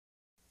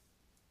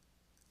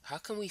how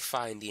can we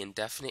find the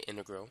indefinite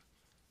integral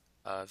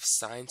of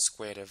sine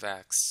squared of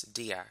x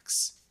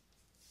dx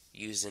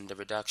using the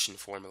reduction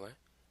formula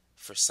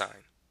for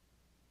sine?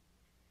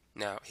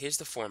 Now, here's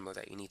the formula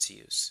that you need to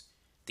use.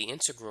 The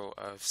integral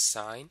of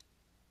sine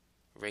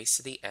raised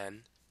to the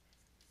n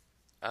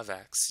of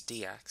x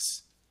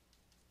dx,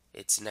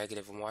 it's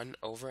negative 1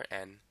 over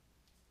n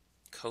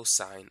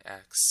cosine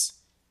x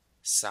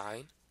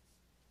sine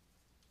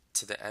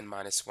to the n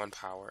minus 1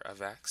 power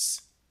of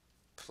x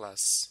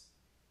plus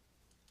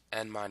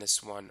n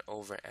minus 1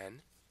 over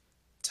n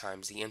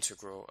times the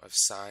integral of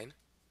sine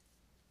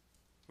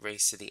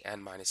raised to the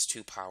n minus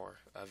 2 power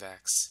of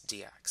x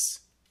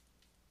dx.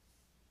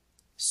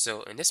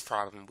 So in this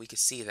problem, we can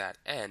see that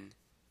n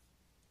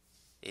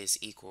is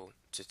equal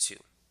to 2.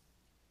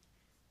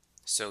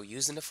 So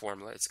using the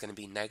formula, it's going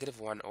to be negative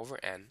 1 over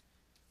n,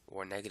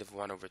 or negative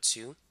 1 over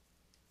 2,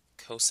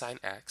 cosine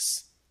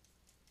x,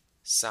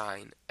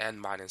 sine n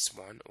minus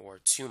 1, or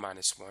 2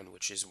 minus 1,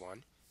 which is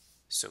 1.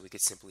 So we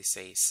could simply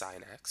say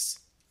sine x,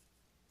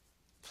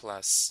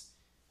 plus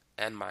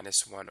n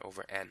minus 1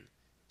 over n.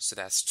 So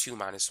that's 2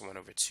 minus 1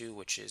 over 2,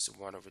 which is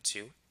 1 over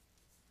 2,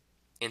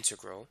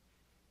 integral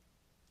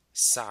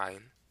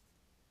sine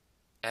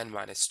n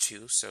minus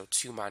 2, so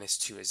 2 minus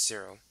 2 is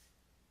 0.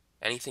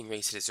 Anything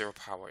raised to the 0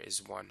 power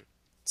is 1,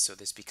 so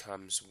this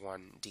becomes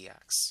 1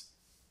 dx.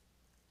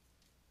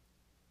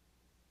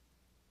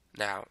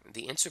 Now,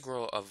 the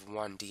integral of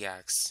 1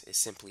 dx is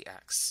simply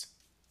x.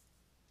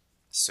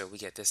 So we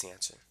get this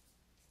answer.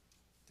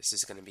 This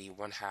is going to be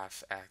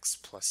 1/2 x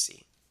plus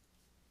c.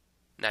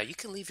 Now, you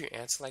can leave your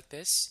answer like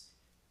this,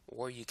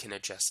 or you can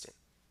adjust it.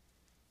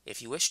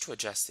 If you wish to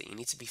adjust it, you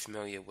need to be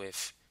familiar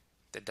with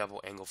the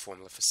double angle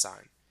formula for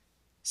sine.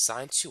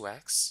 Sine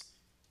 2x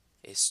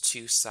is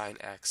 2 sine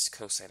x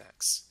cosine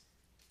x.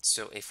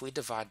 So if we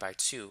divide by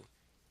 2,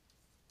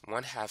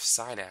 1/2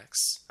 sine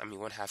x,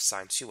 1/2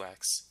 sine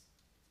 2x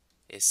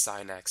is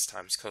sine x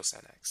times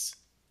cosine x.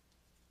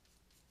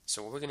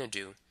 So what we're going to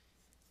do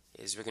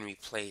is we're going to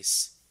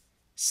replace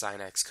sine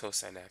x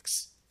cosine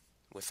x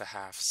with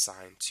 1/2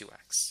 sine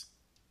 2x.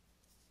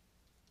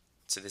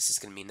 So this is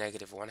going to be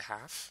negative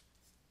 1/2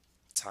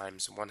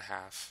 times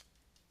 1/2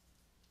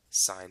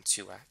 sine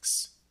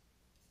 2x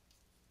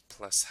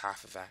plus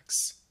half of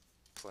x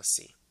plus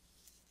c.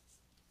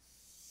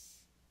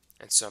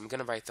 And so I'm going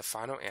to write the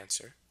final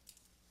answer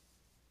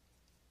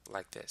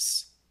like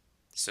this.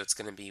 So it's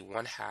going to be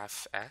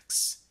 1/2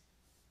 x,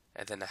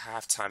 and then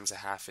 1/2 times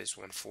 1/2 is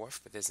 1/4,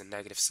 but there's a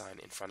negative sign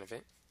in front of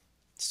it.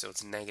 So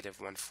it's negative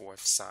 1/4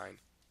 sine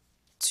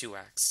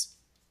 2x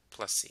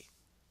plus c.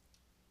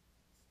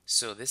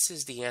 So this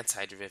is the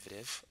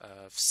antiderivative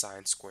of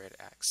sine squared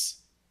x.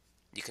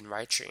 You can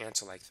write your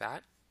answer like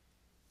that,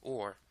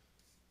 or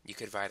you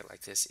could write it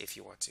like this if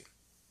you want to.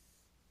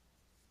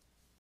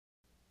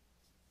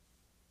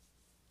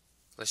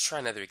 Let's try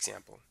another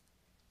example.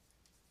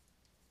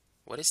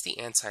 What is the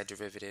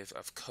antiderivative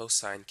of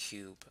cosine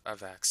cube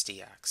of x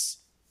dx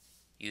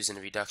using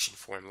the reduction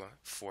formula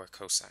for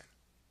cosine?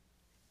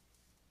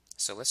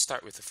 So let's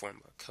start with the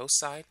formula.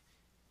 Cosine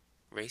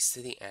raised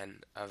to the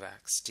n of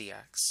x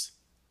dx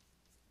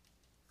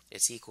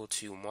is equal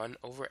to 1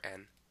 over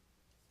n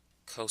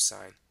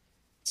cosine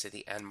to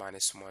the n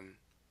minus 1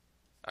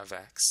 of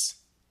x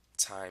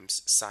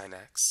times sine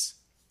x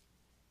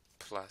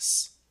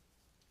plus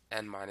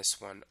n minus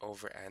 1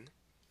 over n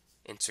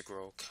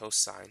integral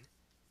cosine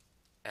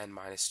n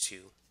minus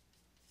 2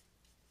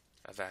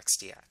 of x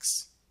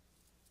dx.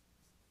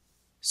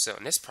 So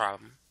in this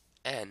problem,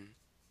 n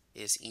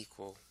is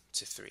equal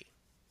to 3.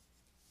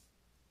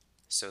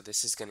 So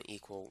this is going to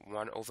equal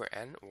 1 over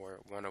n, or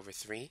 1 over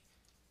 3,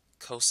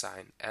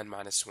 cosine n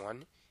minus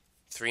 1,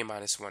 3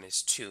 minus 1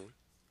 is 2,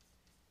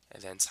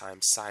 and then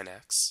times sine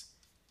x.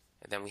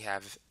 And then we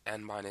have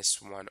n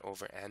minus 1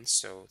 over n,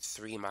 so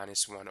 3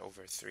 minus 1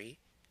 over 3,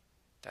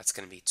 that's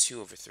going to be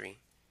 2 over 3,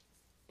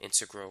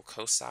 integral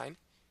cosine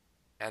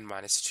n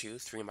minus 2,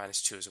 3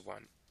 minus 2 is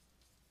 1.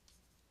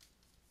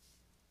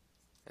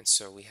 And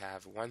so we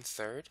have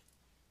 1/3.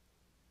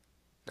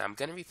 Now I'm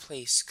going to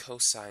replace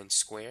cosine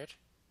squared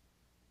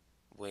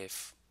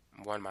with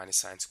 1 minus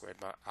sine squared,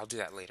 but I'll do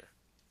that later.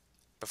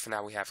 But for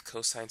now we have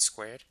cosine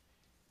squared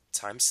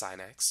times sine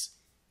x,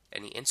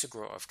 and the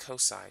integral of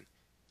cosine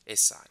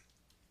is sine.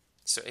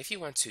 So if you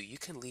want to, you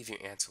can leave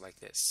your answer like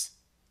this.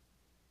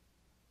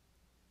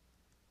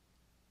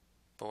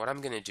 But what I'm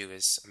going to do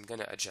is I'm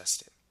going to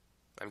adjust it.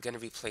 I'm going to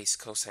replace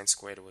cosine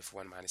squared with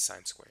 1 minus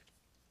sine squared.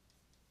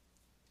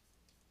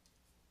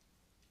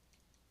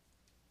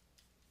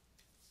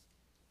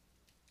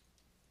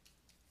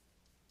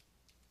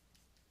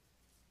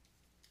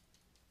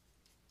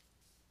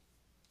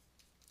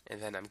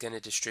 And then I'm going to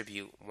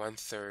distribute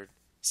 1/3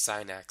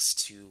 sine x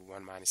to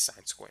 1 minus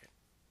sine squared.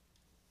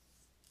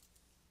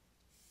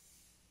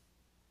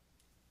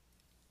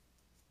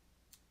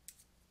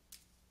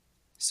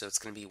 So it's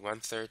going to be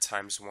 1/3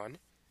 times 1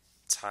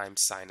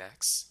 times sine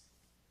x.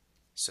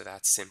 So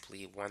that's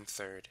simply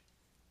 1/3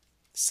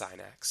 sine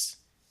x.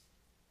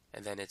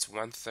 And then it's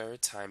 1/3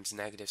 times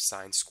negative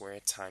sine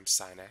squared times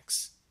sine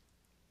x,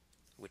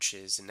 which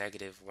is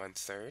negative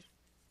 1/3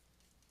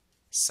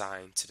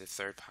 sine to the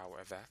third power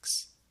of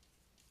x.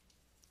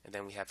 And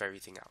then we have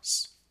everything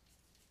else.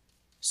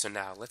 So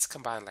now let's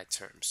combine like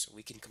terms.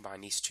 We can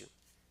combine these two.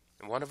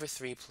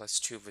 1/3 plus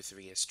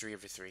 2/3 is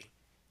 3/3,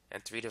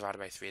 and 3 divided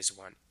by 3 is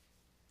 1.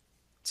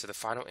 So the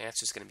final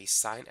answer is going to be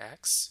sine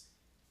x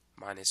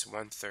minus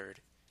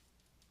 1/3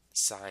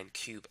 sine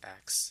cube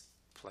x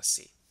plus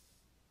c.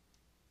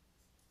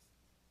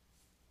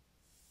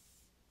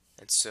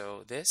 And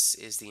so this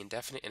is the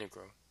indefinite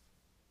integral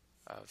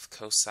of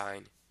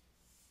cosine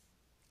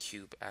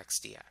cube x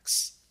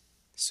dx.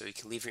 So you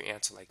can leave your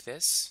answer like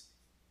this,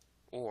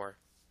 or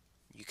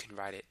you can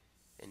write it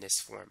in this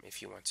form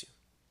if you want to.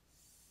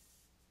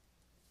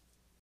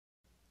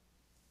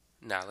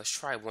 Now let's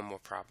try one more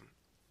problem.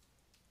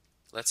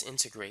 Let's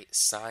integrate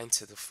sine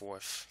to the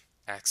fourth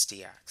x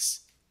dx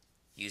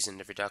using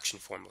the reduction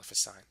formula for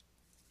sine.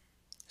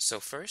 So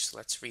first,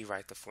 let's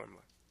rewrite the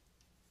formula.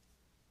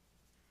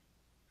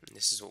 And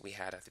this is what we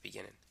had at the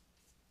beginning.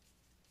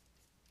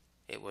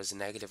 It was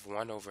negative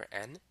 1 over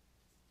n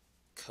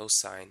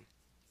cosine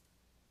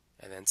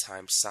and then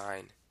times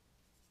sine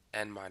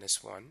n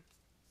minus 1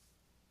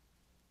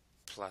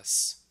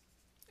 plus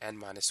n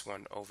minus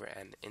 1 over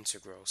n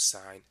integral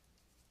sine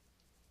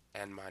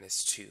n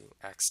minus 2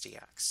 x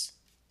dx.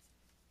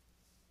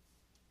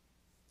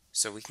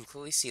 So we can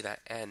clearly see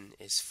that n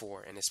is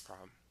 4 in this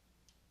problem.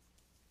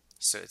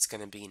 So it's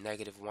going to be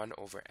negative 1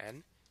 over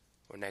n,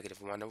 or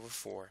negative 1 over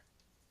 4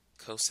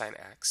 cosine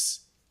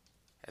x,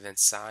 and then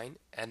sine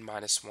n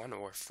minus 1,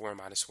 or 4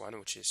 minus 1,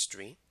 which is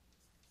 3.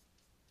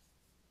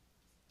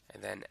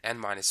 And then n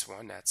minus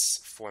 1, that's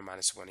 4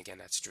 minus 1 again,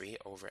 that's 3,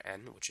 over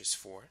n, which is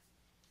 4.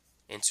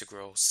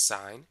 Integral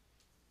sine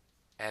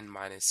n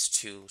minus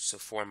 2, so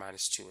 4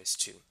 minus 2 is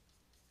 2.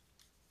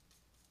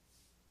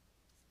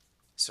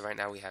 So right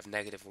now we have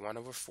negative 1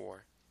 over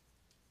 4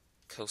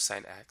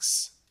 cosine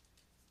x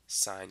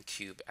sine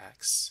cube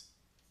x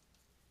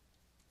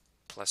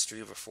plus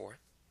 3 over 4.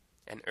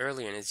 And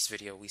earlier in this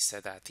video we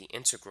said that the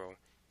integral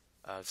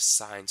of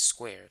sine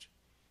squared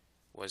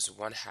was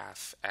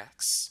 1/2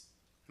 x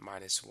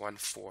minus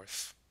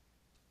 1/4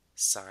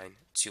 sine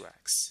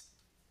 2x,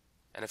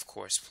 and of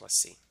course plus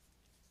c.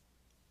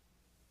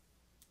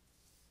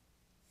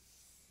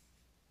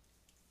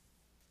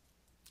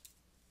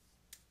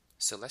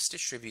 So let's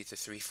distribute the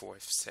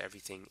 3/4 to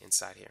everything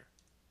inside here.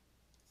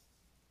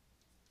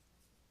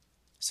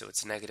 So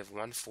it's negative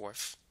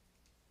 1/4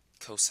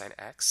 cosine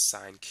x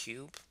sine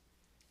cube,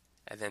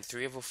 and then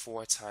 3 over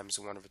 4 times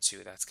 1 over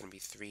 2, that's going to be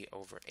 3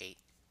 over 8.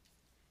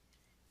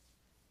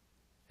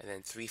 And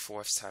then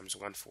 3/4 times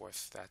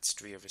 1/4, that's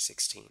 3 over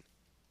 16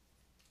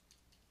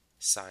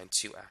 sine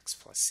 2x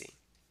plus c.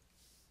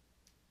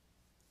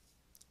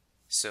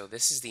 So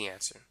this is the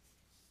answer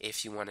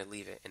if you want to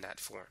leave it in that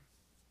form.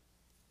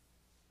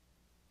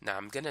 Now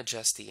I'm going to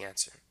adjust the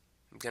answer.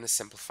 I'm going to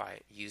simplify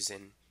it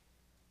using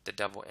the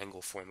double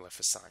angle formula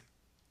for sine.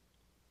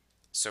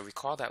 So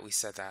recall that we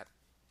said that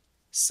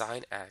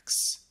sine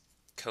x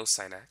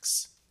cosine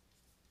x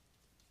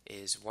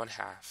is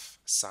 1/2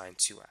 sine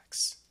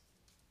 2x.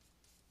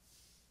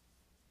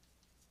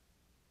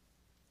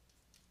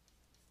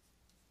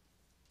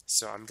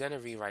 So I'm going to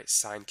rewrite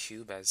sine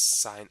cube as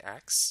sine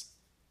x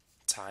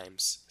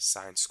times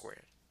sine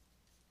squared.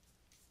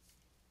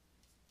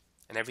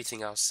 And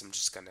everything else I'm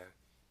just going to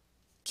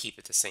keep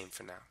it the same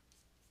for now.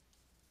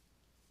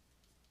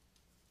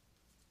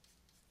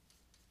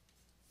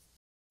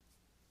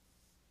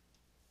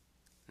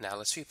 Now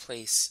let's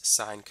replace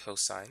sine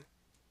cosine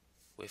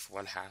with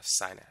 1/2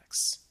 sine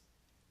x.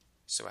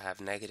 So I have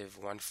negative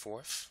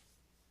 1/4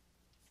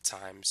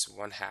 times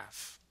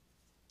 1/2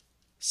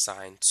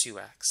 sine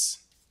 2x.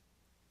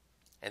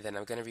 And then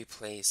I'm going to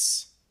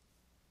replace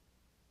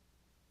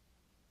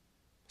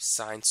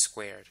sine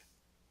squared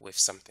with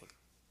something.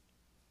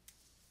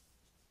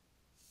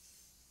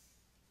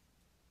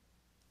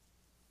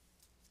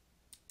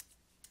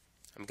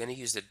 I'm going to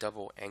use the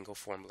double angle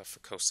formula for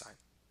cosine.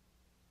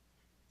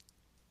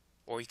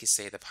 Or you could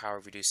say the power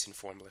reducing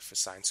formula for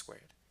sine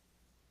squared.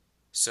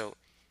 So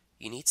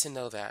you need to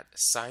know that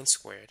sine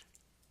squared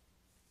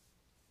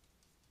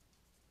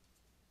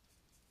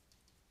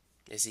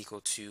is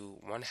equal to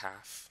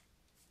 1/2,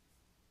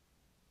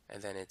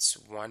 and then it's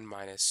 1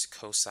 minus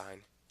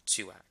cosine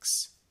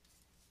 2x.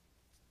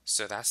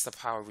 So that's the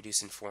power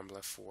reducing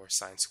formula for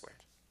sine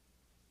squared.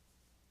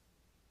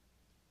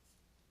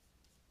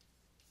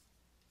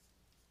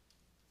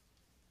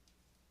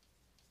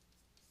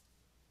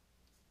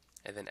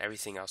 And then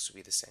everything else will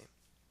be the same.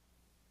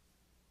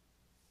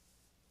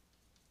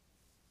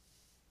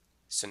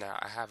 So now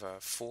I have a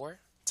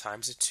 4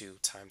 times a 2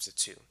 times a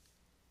 2.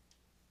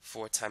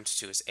 4 times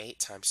 2 is 8,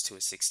 times 2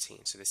 is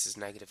 16. So this is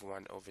negative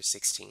 1 over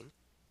 16.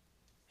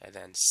 And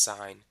then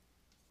sine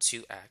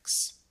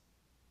 2x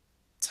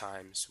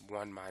times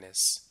 1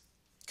 minus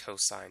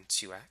cosine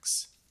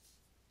 2x.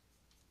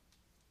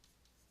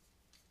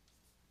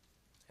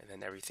 And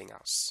then everything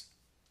else.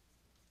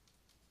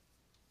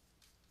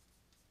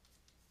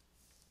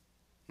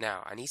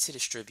 Now I need to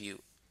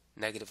distribute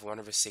negative 1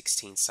 over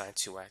 16 sine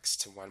 2x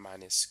to 1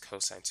 minus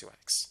cosine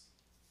 2x.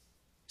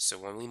 So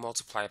when we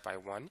multiply it by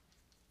 1,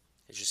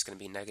 it's just going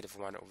to be negative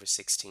 1 over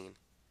 16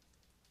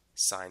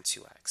 sine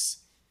 2x.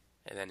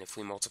 And then if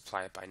we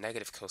multiply it by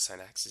negative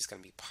cosine x, it's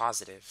going to be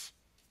positive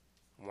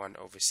 1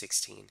 over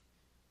 16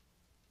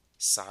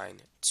 sine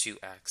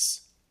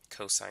 2x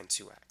cosine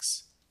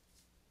 2x.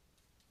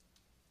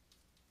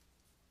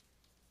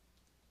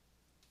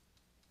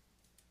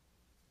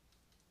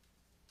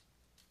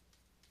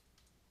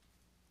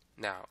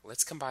 Now,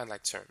 let's combine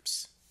like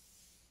terms.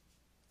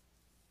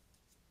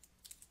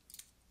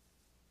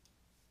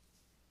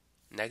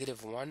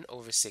 Negative 1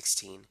 over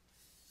 16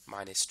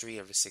 minus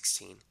 3 over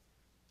 16,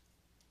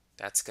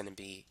 that's going to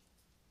be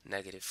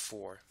negative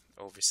 4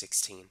 over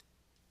 16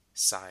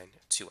 sine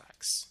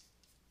 2x.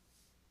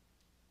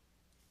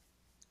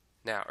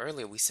 Now,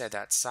 earlier we said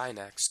that sine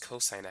x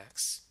cosine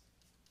x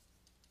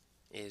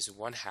is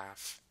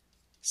 1/2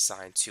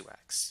 sine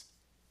 2x.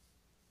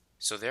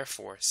 So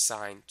therefore,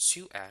 sine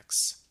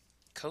 2x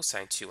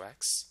cosine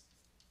 2x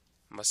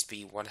must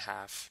be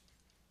 1/2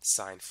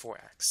 sine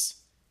 4x.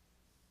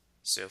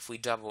 So if we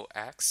double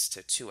x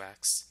to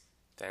 2x,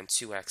 then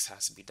 2x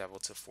has to be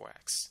doubled to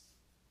 4x.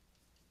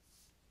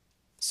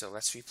 So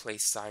let's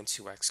replace sine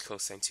 2x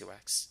cosine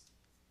 2x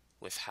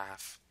with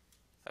half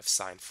of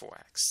sine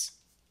 4x.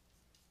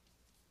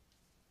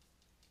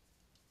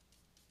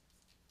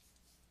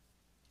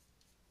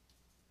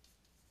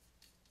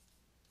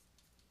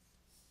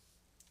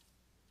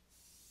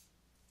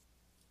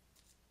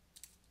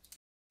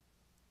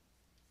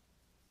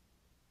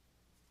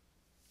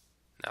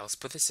 Now let's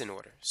put this in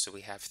order. So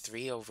we have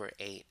 3 over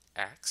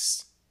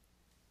 8x,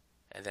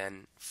 and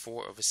then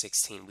 4 over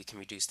 16, we can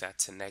reduce that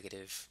to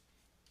negative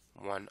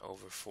 1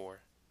 over 4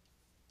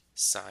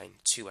 sine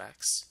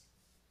 2x.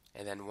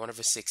 And then 1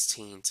 over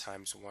 16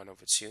 times 1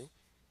 over 2,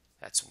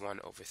 that's 1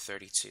 over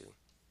 32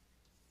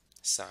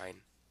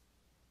 sine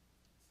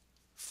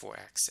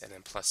 4x, and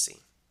then plus c.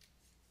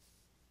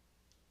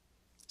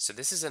 So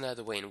this is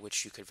another way in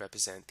which you could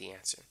represent the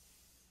answer.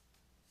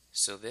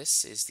 So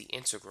this is the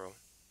integral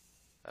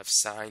of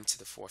sine to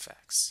the 4th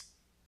x.